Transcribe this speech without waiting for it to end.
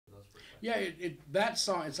Yeah, that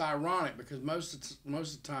song, it's ironic because most of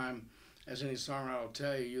the time, as any songwriter will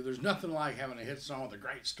tell you, there's nothing like having a hit song with a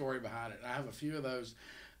great story behind it. And I have a few of those.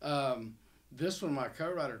 This one, my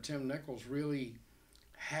co-writer Tim Nichols really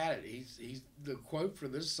had it. He's the quote for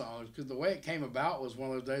this song is because the way it came about was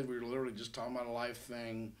one of those days we were literally just talking about a life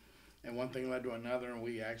thing, and one thing led to another, and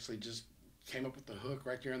we actually just came up with the hook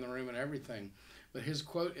right there in the room and everything. But his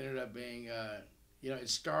quote ended up being, it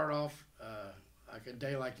started off like a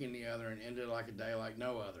day like any other and ended like a day like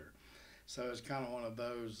no other. So it's kind of one of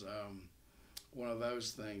those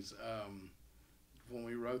things. When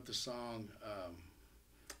we wrote the song,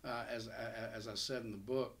 as I said in the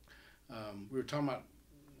book, we were talking about.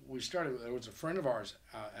 We started. There was a friend of ours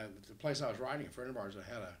at the place I was writing. A friend of ours that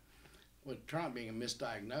had what turned out being a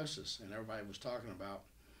misdiagnosis, and everybody was talking about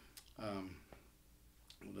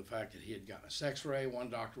the fact that he had gotten a sex ray. One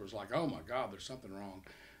doctor was like, "Oh my God, there's something wrong."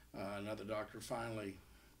 Another doctor finally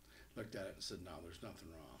looked at it and said, "No, there's nothing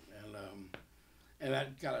wrong." And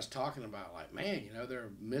that got us talking about like, man, there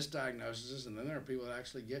are misdiagnoses, and then there are people that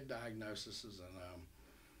actually get diagnoses, and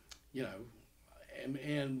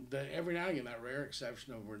every now and again, that rare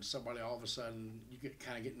exception of when somebody all of a sudden you get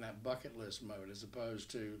in that bucket list mode as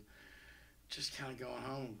opposed to just kind of going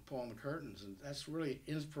home and pulling the curtains, and that's really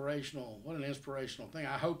inspirational. What an inspirational thing!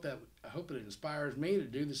 I hope it inspires me to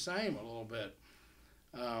do the same a little bit.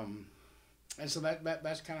 And so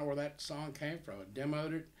that's kind of where that song came from. I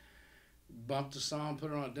demoed it, bumped the song,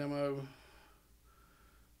 put it on a demo.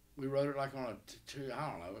 We wrote it like on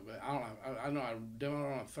I know I demoed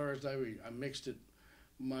it on a Thursday. I mixed it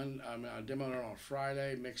I demoed it on a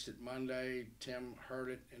Friday, mixed it Monday. Tim heard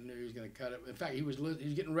it and knew he was going to cut it. In fact, he was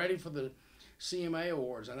getting ready for the CMA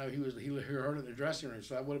Awards. I know he heard it in the dressing room,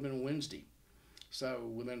 so that would have been Wednesday. So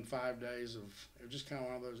within 5 days it was just kind of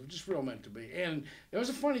one of those, it was just real meant to be. And there was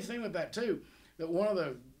a funny thing with that too, that one of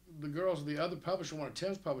the girls of the other publisher, one of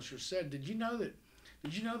Tim's publishers, said, Did you know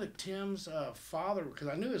that Tim's father, because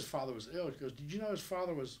I knew his father was ill, she goes, did you know his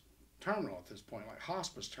father was terminal at this point, like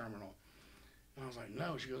hospice terminal? And I was like,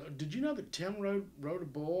 no. She goes, did you know that Tim rode a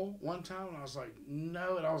bull one time? And I was like,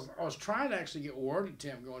 no. And I was trying to actually get word to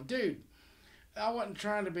Tim, going, dude, I wasn't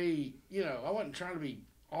trying to be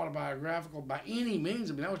autobiographical by any means.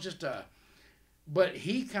 I mean, that was just but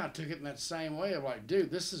he kind of took it in that same way of like,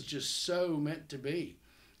 dude, this is just so meant to be.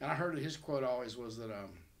 And I heard that his quote always was that,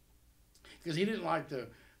 because he didn't like the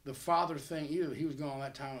father thing either. He was going on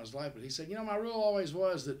that time in his life, but he said, my rule always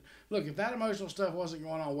was that, look, if that emotional stuff wasn't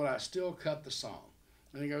going on, would I still cut the song?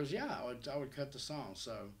 And he goes, yeah, I would cut the song.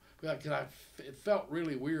 So, because it felt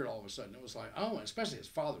really weird all of a sudden. It was like, oh, and especially his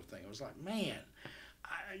father thing. It was like, man,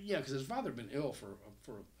 because his father had been ill for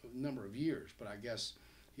a number of years, but I guess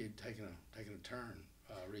he had taken a turn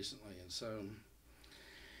recently, and so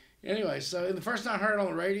anyway, so the first time I heard it on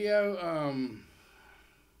the radio.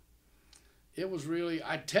 It was really,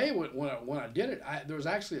 I tell you what, when I did it, there was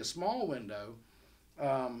actually a small window.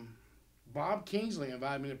 Bob Kingsley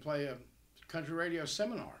invited me to play a country radio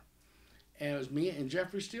seminar. And it was me and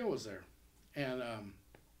Jeffrey Steele was there. And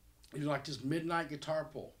it was like this midnight guitar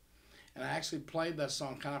pull. And I actually played that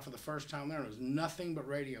song kind of for the first time there. And it was nothing but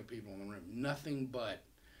radio people in the room. Nothing but,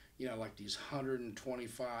 like these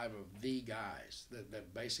 125 of the guys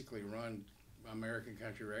that basically run American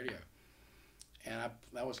country radio. And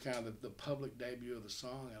that was kind of the public debut of the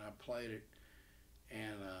song, and I played it,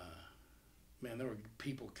 and man, there were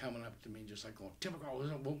people coming up to me just like going, "Tim McCall,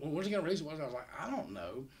 when's he gonna release it?" I was like, I don't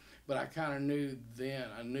know, but I kind of knew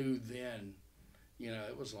then.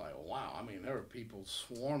 It was like, wow. I mean, there were people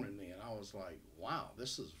swarming me, and I was like, wow,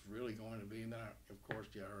 this is really going to be. And then, of course,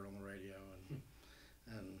 you heard on the radio,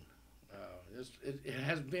 and it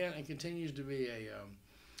has been and continues to be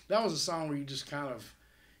that was a song where you just kind of,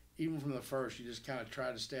 even from the first, you just kind of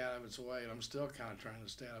try to stay out of its way, and I'm still kind of trying to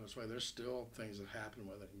stay out of its way. There's still things that happen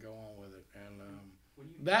with it and go on with it, and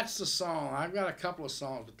that's the song. I've got a couple of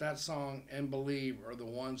songs, but that song and Believe are the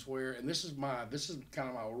ones where, and this is kind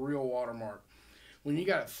of my real watermark. When you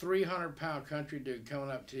got a 300-pound country dude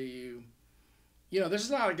coming up to you, this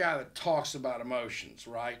is not a guy that talks about emotions,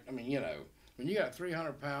 right? I mean, when you got a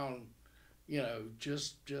 300-pound,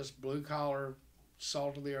 just blue collar,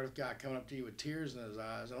 salt of the earth guy coming up to you with tears in his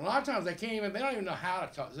eyes, and a lot of times they don't even know how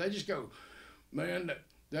to talk. They just go, man,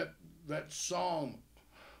 that song,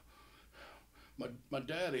 my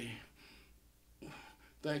daddy,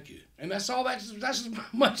 thank you, and that's all. That's as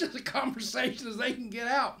much of the conversation as they can get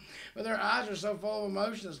out. But their eyes are so full of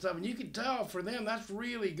emotion and stuff, and you can tell for them that's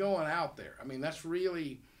really going out there. I mean, that's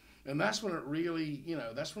really, and that's when it really,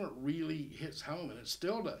 hits home, and it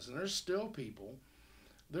still does. And there's still people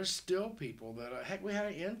that heck, we had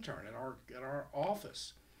an intern at our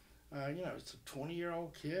office it's a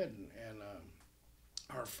 20-year-old kid, and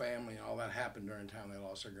her family and all that happened during the time they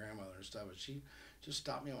lost their grandmother and stuff. But she just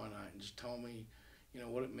stopped me one night and just told me,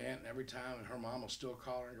 what it meant. And every time, and her mom will still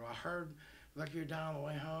call her and go, I heard like you were down on the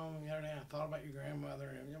way home the other day. I thought about your grandmother.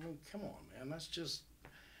 And come on, man.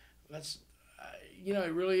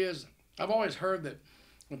 It really is. I've always heard that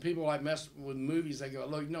when people like mess with movies, they go,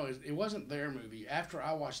 look, no, it wasn't their movie. After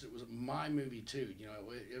I watched it, it was my movie too.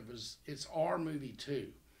 It's our movie too.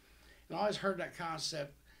 And I always heard that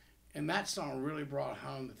concept, and that song really brought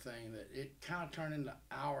home the thing that it kind of turned into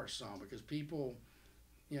our song because people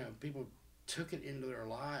took it into their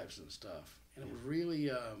lives and stuff, and it was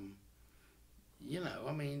really,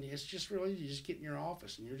 it's just really you just get in your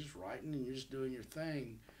office and you're just writing and you're just doing your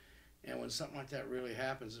thing, and when something like that really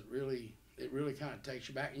happens, it really kind of takes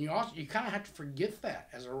you back, and you kind of have to forget that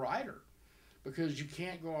as a writer, because you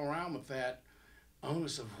can't go around with that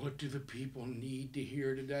onus of what do the people need to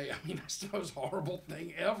hear today. I mean, that's the most horrible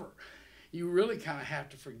thing ever. You really kind of have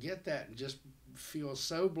to forget that and just feel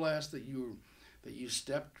so blessed that you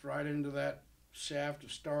stepped right into that shaft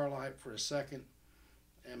of starlight for a second,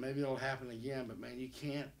 and maybe it'll happen again. But man, you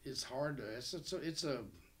can't. It's hard to.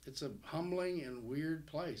 It's a humbling and weird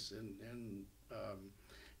place, and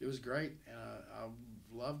it was great. I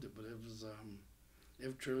loved it, but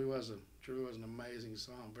it truly was an amazing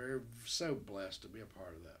song. So blessed to be a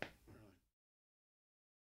part of that.